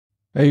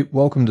Hey,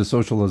 welcome to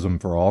Socialism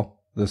for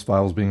All. This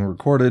file is being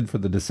recorded for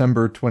the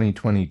December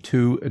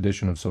 2022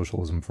 edition of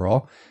Socialism for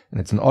All, and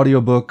it's an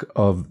audiobook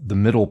of The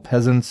Middle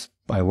Peasants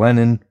by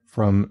Lenin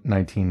from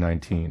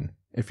 1919.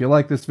 If you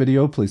like this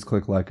video, please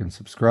click like and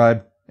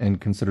subscribe, and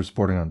consider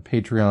supporting on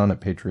Patreon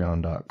at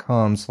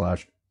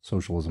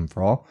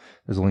patreon.com/socialismforall.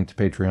 There's a link to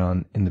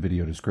Patreon in the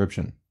video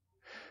description.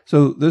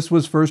 So this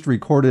was first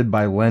recorded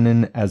by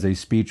Lenin as a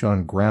speech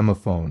on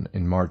Gramophone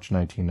in March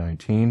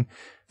 1919.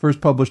 First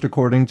published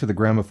according to the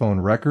Gramophone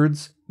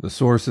records. The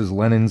source is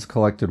Lenin's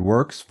Collected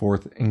Works,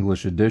 4th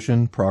English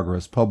edition,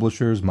 Progress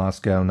Publishers,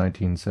 Moscow,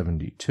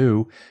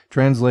 1972.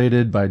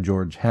 Translated by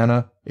George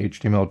Hanna,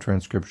 HTML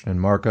transcription and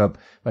markup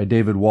by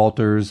David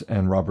Walters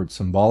and Robert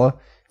Cimbala.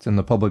 It's in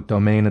the public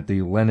domain at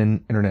the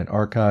Lenin Internet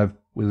Archive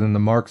within the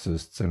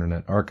Marxists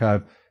Internet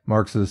Archive,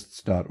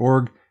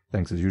 marxists.org.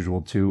 Thanks as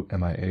usual to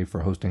MIA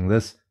for hosting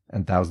this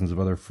and thousands of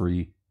other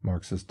free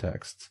Marxist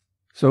texts.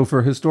 So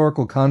for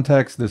historical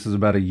context, this is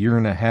about a year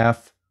and a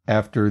half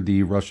after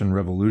the Russian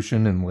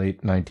Revolution in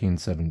late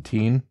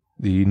 1917.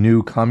 The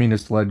new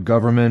communist-led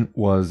government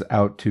was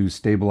out to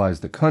stabilize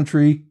the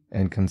country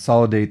and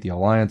consolidate the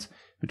alliance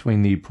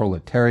between the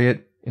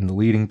proletariat in the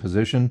leading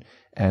position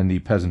and the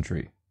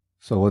peasantry.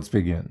 So let's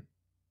begin.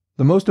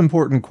 The most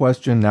important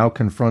question now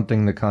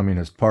confronting the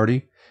Communist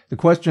Party, the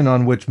question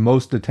on which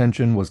most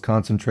attention was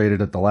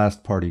concentrated at the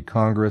last party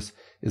congress,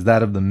 is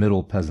that of the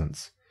middle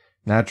peasants.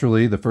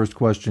 Naturally, the first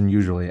question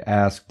usually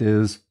asked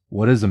is,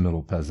 what is a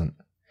middle peasant?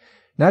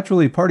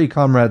 Naturally, party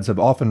comrades have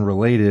often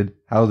related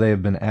how they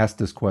have been asked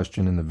this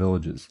question in the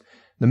villages.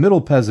 The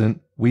middle peasant,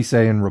 we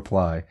say in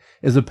reply,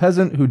 is a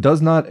peasant who does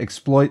not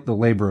exploit the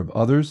labor of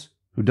others,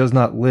 who does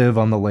not live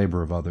on the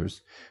labor of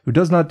others, who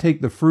does not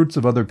take the fruits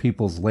of other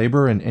people's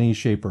labor in any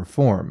shape or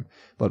form,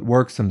 but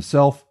works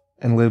himself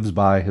and lives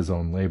by his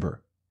own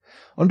labor.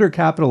 Under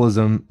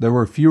capitalism, there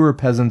were fewer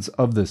peasants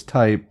of this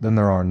type than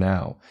there are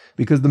now,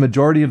 because the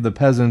majority of the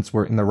peasants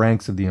were in the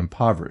ranks of the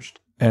impoverished,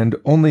 and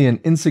only an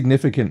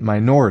insignificant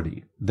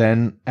minority,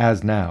 then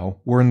as now,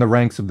 were in the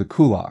ranks of the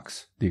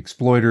kulaks, the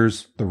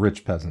exploiters, the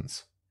rich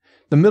peasants.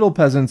 The middle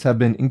peasants have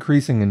been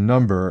increasing in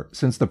number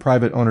since the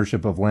private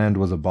ownership of land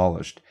was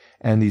abolished,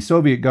 and the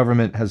Soviet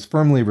government has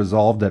firmly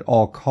resolved at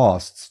all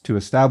costs to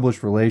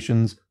establish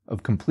relations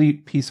of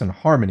complete peace and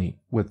harmony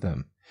with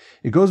them.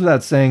 It goes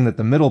without saying that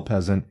the middle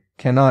peasant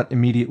cannot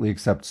immediately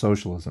accept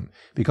socialism,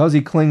 because he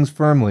clings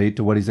firmly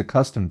to what he's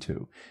accustomed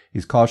to.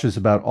 He's cautious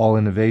about all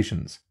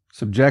innovations,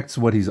 subjects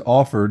what he's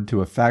offered to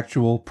a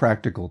factual,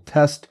 practical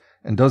test,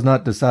 and does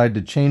not decide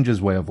to change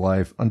his way of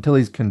life until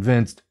he's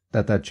convinced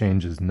that that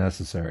change is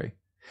necessary.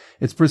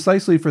 It's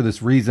precisely for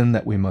this reason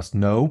that we must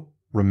know,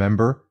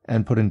 remember,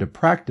 and put into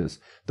practice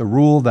the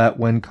rule that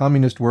when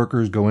communist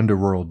workers go into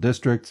rural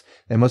districts,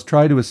 they must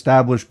try to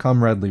establish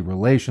comradely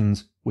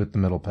relations with the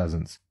middle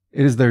peasants.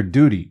 It is their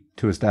duty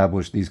to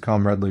establish these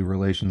comradely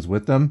relations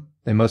with them.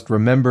 They must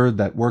remember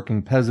that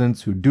working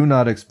peasants who do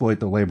not exploit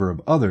the labor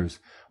of others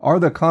are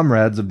the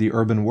comrades of the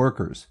urban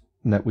workers,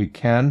 and that we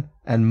can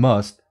and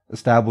must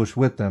establish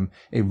with them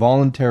a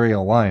voluntary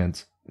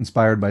alliance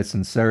inspired by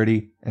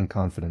sincerity and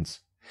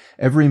confidence.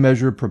 Every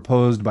measure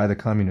proposed by the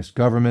communist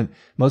government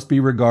must be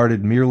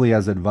regarded merely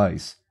as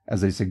advice,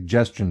 as a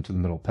suggestion to the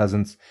middle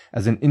peasants,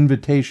 as an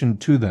invitation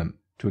to them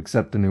to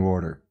accept the new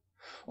order.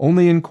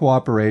 Only in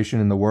cooperation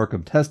in the work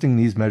of testing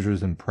these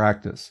measures in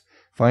practice,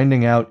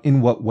 finding out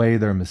in what way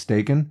they're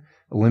mistaken,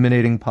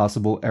 eliminating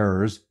possible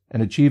errors,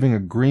 and achieving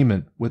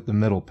agreement with the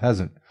middle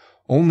peasant,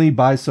 only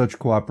by such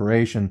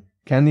cooperation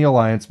can the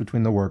alliance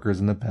between the workers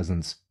and the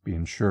peasants be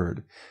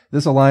ensured.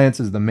 This alliance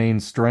is the main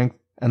strength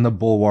and the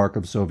bulwark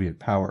of Soviet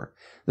power.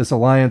 This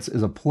alliance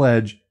is a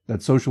pledge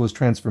that socialist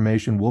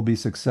transformation will be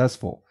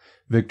successful,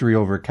 victory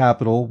over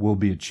capital will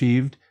be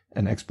achieved,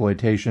 and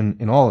exploitation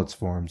in all its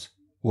forms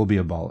will be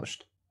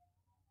abolished.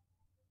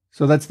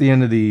 So that's the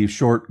end of the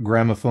short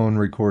Gramophone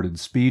recorded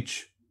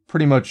speech,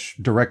 pretty much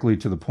directly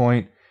to the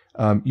point.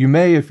 You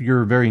may, if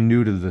you're very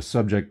new to the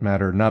subject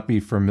matter, not be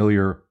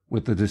familiar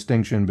with the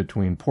distinction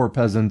between poor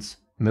peasants,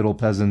 middle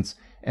peasants,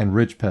 and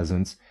rich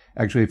peasants.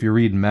 Actually, if you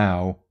read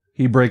Mao,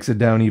 he breaks it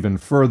down even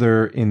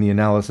further in the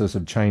analysis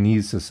of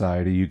Chinese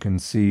society. You can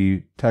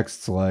see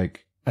texts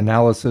like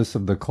Analysis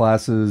of the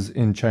Classes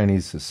in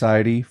Chinese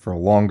Society for a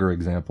longer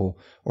example,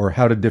 or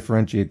How to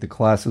Differentiate the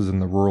Classes in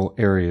the Rural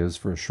Areas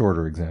for a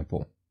shorter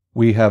example.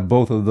 We have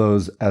both of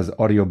those as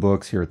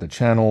audiobooks here at the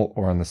channel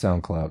or on the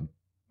SoundCloud.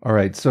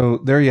 Alright, so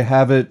there you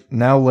have it.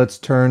 Now let's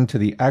turn to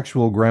the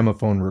actual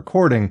Gramophone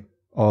recording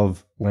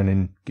of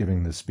Lenin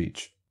giving this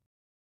speech.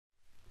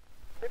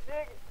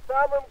 Теперь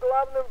самым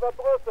главным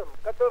вопросом,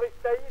 который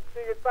стоит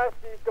перед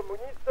партией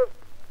коммунистов,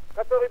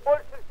 который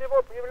больше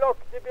всего привлек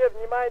к себе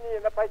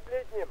внимание на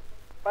последнем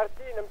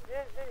партийном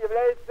съезде,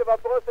 является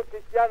вопрос о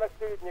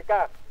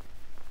крестьянах-середняках.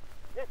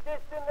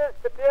 Естественно,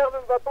 что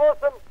первым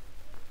вопросом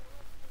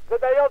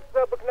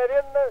задается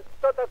обыкновенно,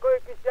 что такое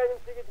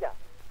крестьянин-середняк.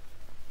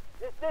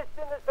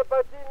 Естественно, что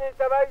партийные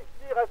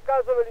товарищи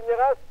рассказывали не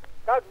раз,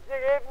 как в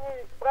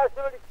деревне, и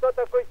спрашивали, кто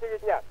такой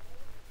середняк.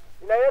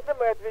 И на это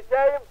мы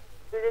отвечаем,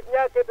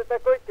 Середняк — это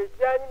такой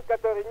крестьянин,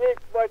 который не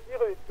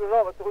эксплуатирует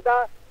чужого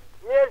труда,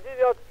 не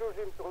живет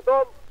чужим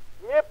трудом,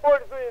 не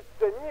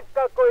пользуется ни в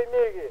какой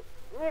мере,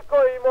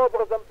 никоим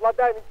образом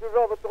плодами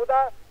чужого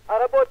труда, а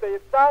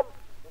работает сам,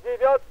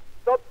 живет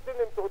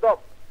собственным трудом.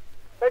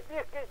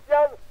 Таких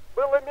крестьян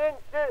было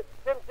меньше,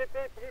 чем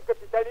теперь при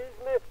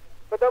капитализме,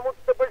 потому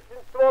что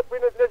большинство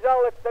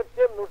принадлежало к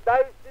совсем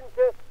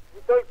нуждающимся,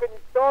 и только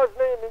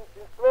ничтожное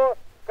меньшинство,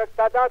 как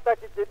тогда, так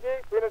и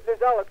теперь,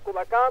 принадлежало к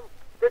кулакам,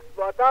 к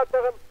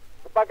эксплуататорам,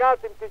 к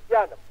богатым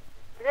крестьянам.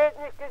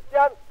 Средних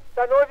крестьян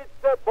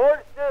становится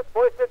больше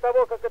после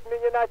того, как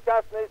отменена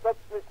частная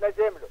собственность на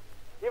землю.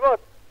 И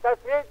вот, со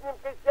средним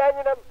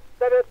крестьянином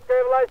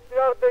советская власть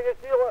твердо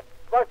решила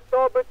во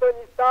что бы то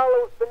ни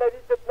стало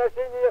установить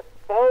отношения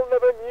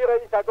полного мира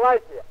и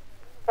согласия.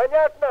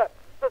 Понятно,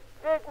 что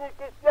средний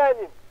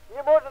крестьянин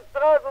не может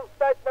сразу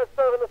встать на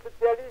сторону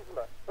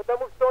социализма,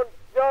 потому что он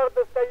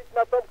твердо стоит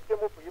на том, к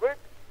чему привык,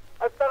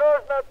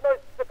 осторожно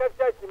относится ко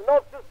всяким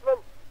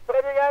новшествам,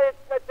 проверяет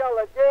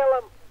сначала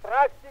делом,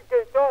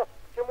 практикой то,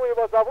 к чему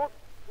его зовут,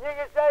 не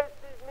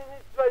решается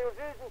изменить свою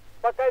жизнь,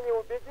 пока не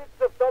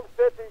убедится в том,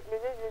 что это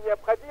изменение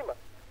необходимо.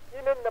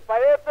 Именно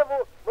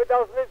поэтому мы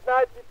должны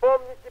знать и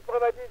помнить и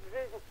проводить в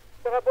жизнь,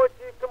 что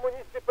рабочие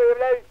коммунисты,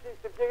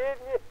 появляющиеся в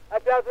деревне,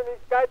 обязаны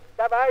искать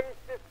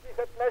товарищеских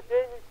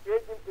отношений с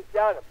средним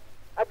крестьянам,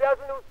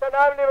 обязаны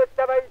устанавливать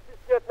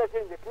товарищеские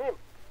отношения к ним,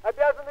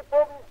 обязаны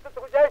помнить, что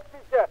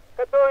трудящийся,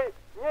 который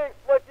не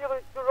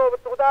эксплуатирует чужого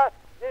труда,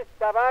 есть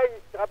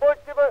товарищ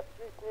рабочего,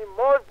 и с ним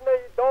можно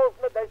и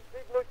должно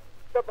достигнуть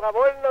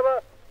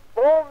добровольного,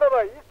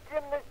 полного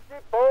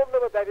искренности,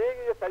 полного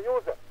доверия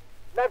союза.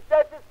 На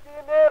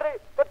всяческие меры,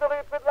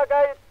 которые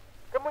предлагает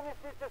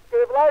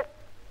коммунистическая власть,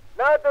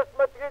 надо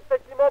смотреть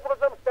таким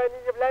образом, что они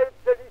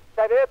являются лишь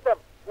советом,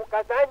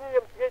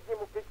 указанием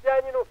среднему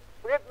крестьянину,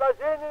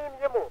 предложением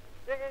ему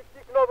перейти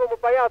к новому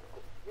порядку.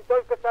 И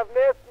только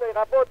совместной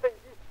работой,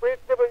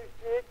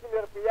 испытывающей эти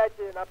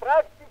мероприятия на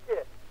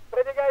практике,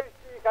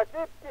 проверяющие их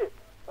ошибки,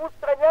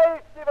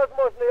 устраняющие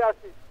возможные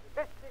ошибки,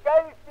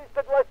 достигающие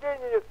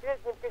соглашения с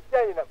средним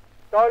крестьянином,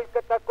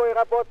 только такой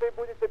работой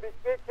будет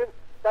обеспечен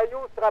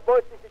союз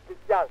рабочих и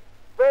крестьян.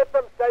 В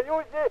этом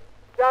союзе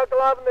вся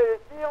главная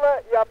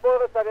сила и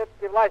опора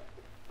советской власти.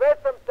 В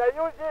этом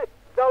союзе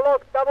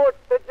залог того,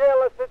 что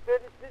дело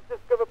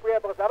социалистического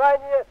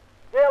преобразования,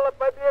 дело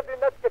по